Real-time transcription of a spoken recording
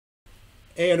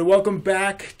And welcome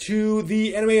back to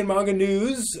the anime and manga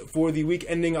news for the week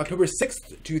ending October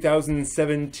 6th,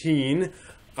 2017.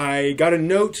 I got a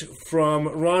note from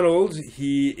Ronald.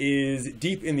 He is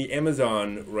deep in the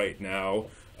Amazon right now.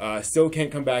 Still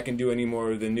can't come back and do any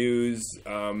more of the news,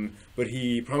 but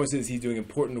he promises he's doing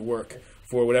important work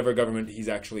for whatever government he's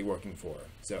actually working for.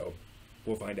 So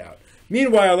we'll find out.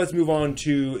 Meanwhile, let's move on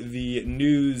to the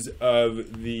news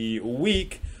of the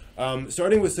week.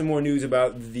 Starting with some more news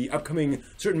about the upcoming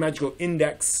Certain Magical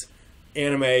Index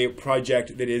anime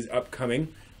project that is upcoming.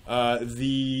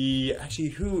 The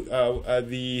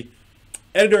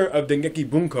editor of Dengeki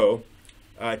Bunko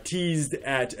teased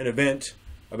at an event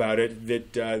about it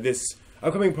that this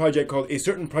upcoming project called A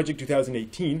Certain Project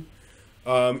 2018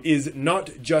 is not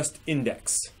just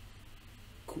index.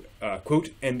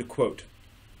 Quote, end quote.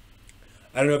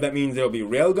 I don't know if that means there will be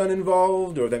railgun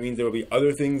involved, or if that means there will be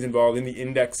other things involved in the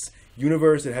Index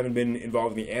universe that haven't been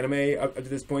involved in the anime up to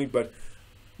this point, but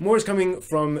more is coming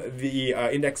from the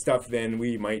Index stuff than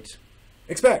we might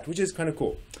expect, which is kind of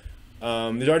cool.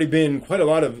 There's already been quite a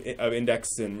lot of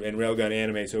Index and railgun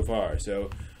anime so far, so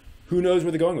who knows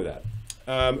where they're going with that.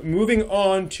 Moving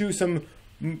on to some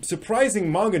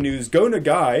surprising manga news, Go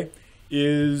Nagai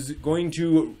is going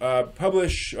to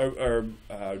publish, or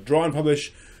draw and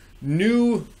publish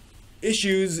new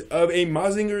issues of a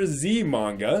Mazinger Z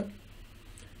manga,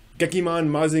 Gekimon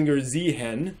Mazinger Z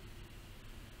Hen.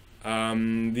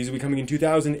 These will be coming in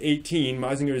 2018.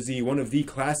 Mazinger Z, one of the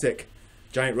classic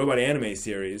giant robot anime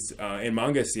series and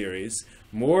manga series.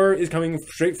 More is coming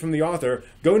straight from the author.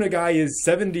 Go Nagai is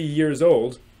 70 years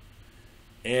old,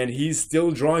 and he's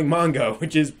still drawing manga,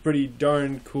 which is pretty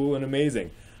darn cool and amazing.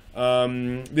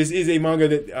 This is a manga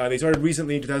that they started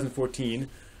recently in 2014.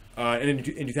 And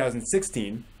in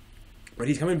 2016, but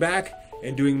he's coming back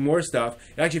and doing more stuff.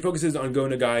 It actually focuses on Go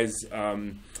Nagai's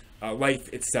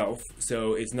life itself,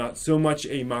 so it's not so much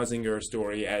a Mazinger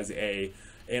story as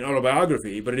an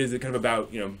autobiography, but it is kind of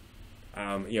about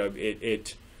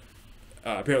it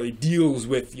apparently deals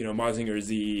with Mazinger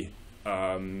Z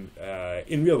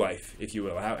in real life, if you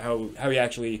will, how he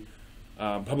actually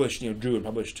drew and published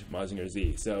Mazinger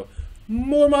Z. So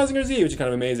more Mazinger Z, which is kind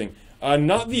of amazing.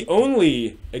 Not the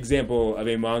only example of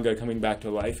a manga coming back to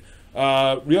life.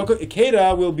 Ryoko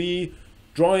Ikeda will be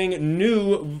drawing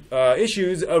new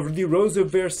issues of the Rose of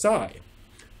Versailles.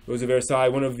 Rose of Versailles,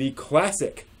 one of the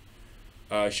classic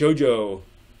shoujo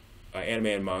anime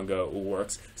and manga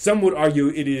works. Some would argue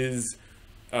it is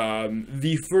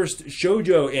the first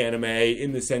shoujo anime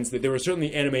in the sense that there were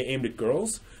certainly anime aimed at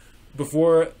girls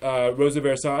before Rose of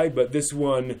Versailles, but this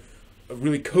one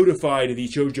really codified the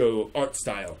shoujo art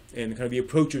style and kind of the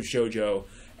approach of shoujo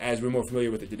as we're more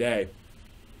familiar with it today.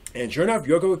 And sure enough,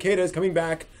 Ryoko Ikeda is coming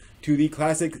back to the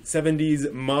classic 70s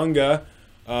manga,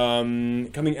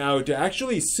 coming out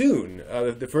actually soon.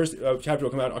 The first chapter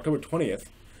will come out October 20th.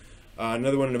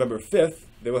 Another one on November 5th.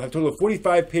 They will have a total of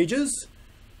 45 pages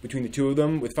between the two of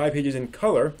them, with 5 pages in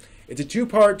color. It's a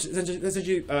two-part,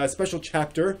 essentially special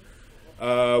chapter,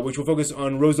 which will focus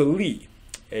on Rosalie,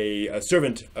 a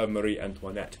servant of Marie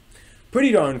Antoinette.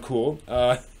 Pretty darn cool.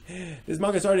 This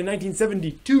manga started in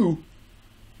 1972,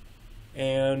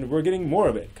 and we're getting more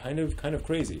of it. Kind of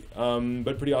crazy,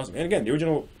 but pretty awesome. And again, the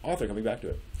original author coming back to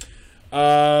it.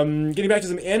 Getting back to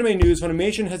some anime news,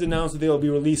 Funimation has announced that they will be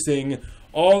releasing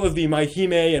all of the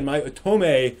MY-HIME and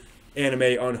MY-OTOME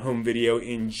anime on home video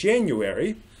in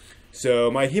January. So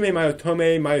MY-HIME,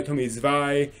 MY-OTOME, MY-OTOME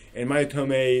Zwei, and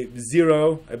MY-OTOME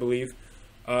Zero, I believe.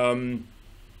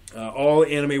 All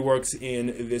anime works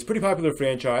in this pretty popular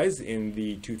franchise in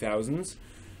the 2000s.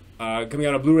 Coming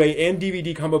out on Blu-ray and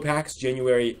DVD combo packs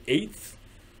January 8th.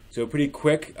 So pretty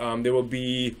quick. There will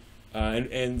be,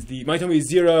 and the MY-OTOME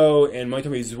Zero and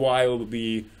MY-OTOME Zwei will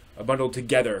be bundled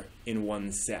together in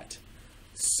one set.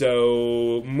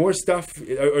 So more stuff,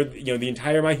 or the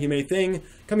entire MY-HIME thing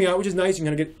coming out, which is nice. You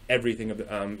can kind of get everything of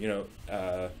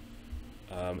the,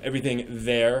 everything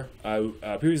there.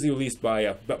 Previously released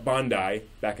by Bandai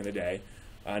back in the day.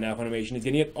 Now Funimation is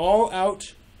getting it all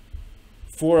out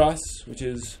for us, which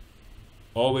is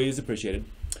always appreciated.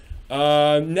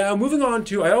 Now moving on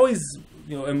to, I always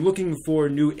am looking for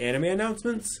new anime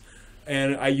announcements,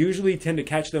 and I usually tend to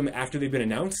catch them after they've been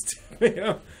announced.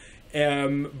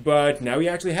 But now we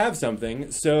actually have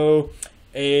something. So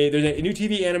there's a new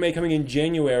TV anime coming in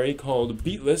January called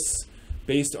Beatless,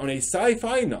 based on a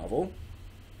sci-fi novel.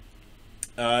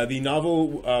 The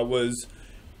novel was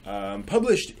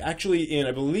published actually in,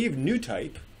 I believe, New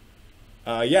Type.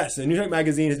 Yes, the New Type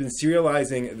magazine has been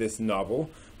serializing this novel.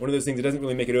 One of those things that doesn't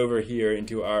really make it over here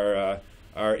into our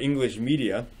English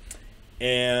media.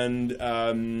 And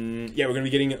yeah, we're going to be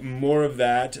getting more of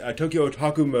that. Tokyo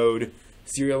Otaku Mode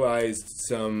serialized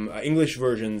some English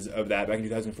versions of that back in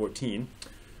 2014.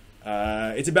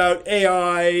 It's about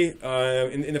AI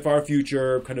in the far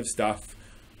future kind of stuff.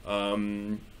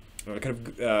 I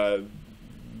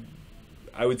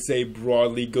would say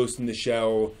broadly Ghost in the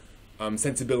Shell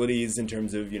sensibilities in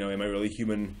terms of, am I really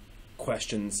human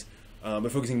questions,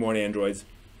 but focusing more on androids.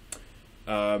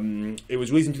 It was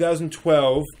released in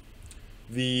 2012.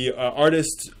 The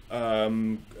artist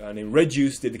named Red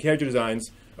Juice did the character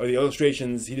designs, or the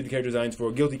illustrations. He did the character designs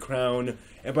for Guilty Crown,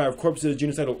 Empire of Corpses,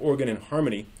 Genocidal Organ, and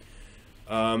Harmony.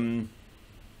 And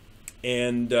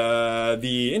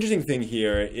the interesting thing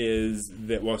here is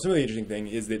that, some of the interesting thing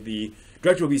is that the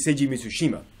director will be Seiji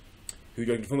Mitsushima, who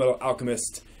directed Fullmetal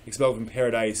Alchemist, Expelled from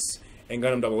Paradise, and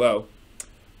Gundam 00,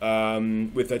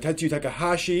 with Tetsuya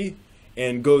Takahashi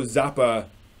and Go Zappa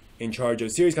in charge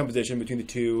of series composition. Between the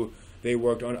two, they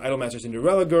worked on Idolmaster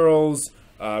Cinderella Girls,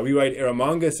 Rewrite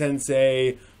Eromanga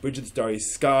Sensei, Bridge of the Starry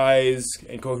Skies,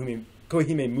 and Kohime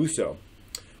Muso.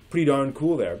 Pretty darn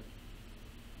cool there.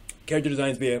 Character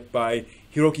designs by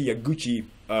Hiroki Yaguchi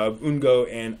of Ungo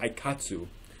and Aikatsu.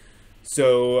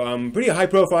 So pretty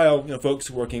high-profile, folks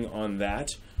working on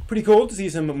that. Pretty cool to see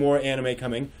some more anime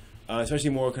coming,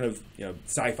 especially more kind of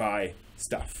sci-fi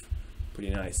stuff. Pretty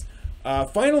nice.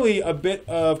 Finally, a bit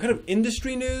of kind of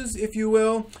industry news, if you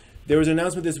will. There was an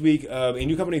announcement this week of a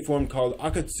new company formed called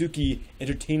Akatsuki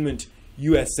Entertainment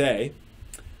USA,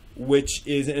 which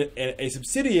is a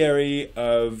subsidiary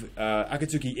of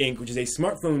Akatsuki Inc., which is a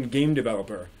smartphone game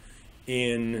developer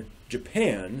in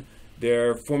Japan.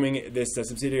 They're forming this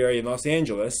subsidiary in Los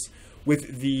Angeles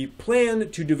with the plan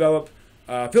to develop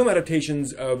film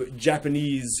adaptations of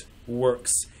Japanese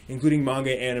works, including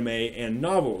manga, anime, and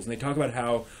novels. And they talk about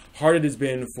how hard it has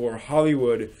been for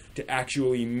Hollywood to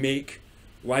actually make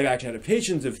live-action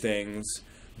adaptations of things,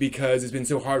 because it's been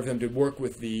so hard for them to work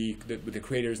with the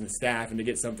creators and the staff and to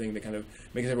get something that kind of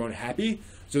makes everyone happy.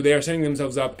 So they are setting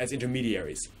themselves up as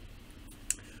intermediaries.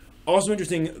 Also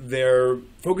interesting, they're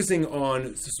focusing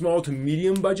on small to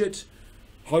medium budget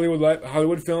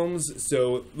Hollywood films,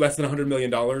 so less than $100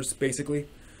 million, basically,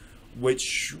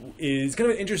 which is kind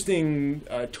of an interesting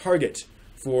target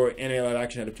for anime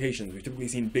live-action adaptations. We've typically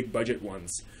seen big budget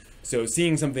ones. So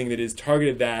seeing something that is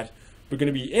targeted that, but going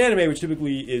to be anime, which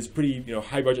typically is pretty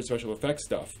high budget special effects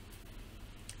stuff.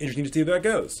 Interesting to see how that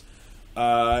goes.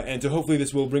 And so hopefully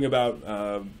this will bring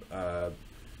about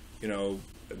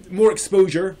more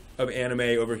exposure of anime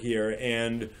over here,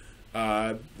 and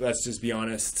let's just be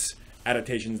honest,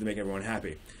 adaptations to make everyone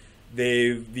happy.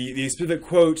 The specific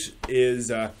quote is,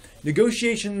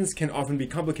 negotiations can often be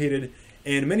complicated,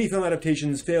 and many film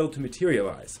adaptations fail to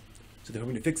materialize. So they're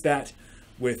hoping to fix that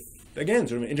with, again,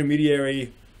 sort of an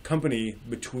intermediary company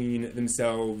between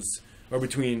themselves, or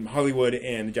between Hollywood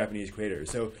and the Japanese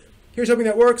creators. So here's hoping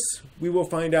that works. We will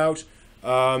find out.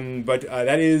 But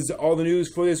that is all the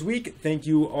news for this week. Thank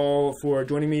you all for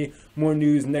joining me. More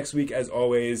news next week, as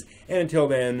always. And until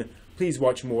then, please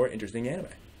watch more interesting anime.